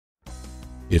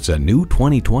It's a new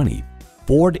 2020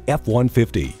 Ford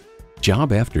F-150.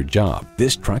 Job after job,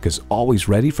 this truck is always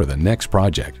ready for the next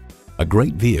project. A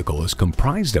great vehicle is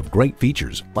comprised of great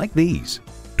features like these: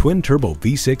 twin-turbo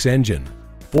V6 engine,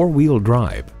 four-wheel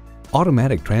drive,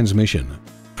 automatic transmission,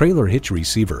 trailer hitch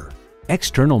receiver,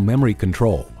 external memory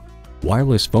control,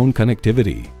 wireless phone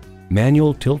connectivity,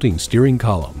 manual tilting steering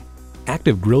column,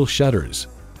 active grille shutters,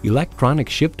 electronic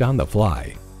shift on the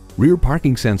fly, rear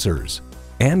parking sensors,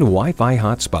 and Wi-Fi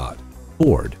hotspot.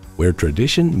 Ford, where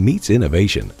tradition meets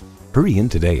innovation. Hurry in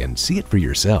today and see it for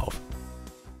yourself.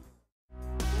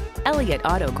 Elliott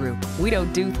Auto Group. We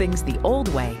don't do things the old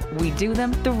way, we do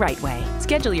them the right way.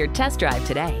 Schedule your test drive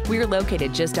today. We're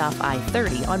located just off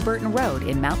I-30 on Burton Road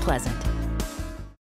in Mount Pleasant.